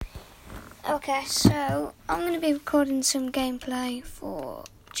Okay, so I'm going to be recording some gameplay for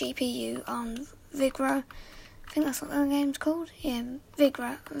GPU on Vigor. I think that's what the game's called. Yeah,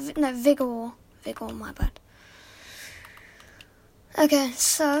 Vigor. Vigor, my bad. Okay,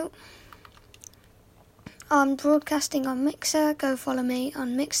 so I'm broadcasting on Mixer. Go follow me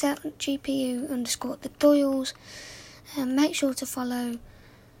on Mixer, GPU_the Doyles. And make sure to follow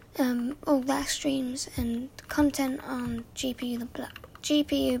all their streams and content on GPU Black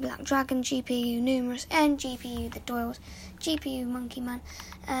Dragon, GPU Numerous, and GPU the Doyles, GPU Monkey Man,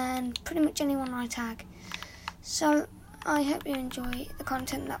 and pretty much anyone I tag. So I hope you enjoy the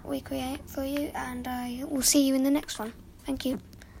content that we create for you, and I will see you in the next one. Thank you.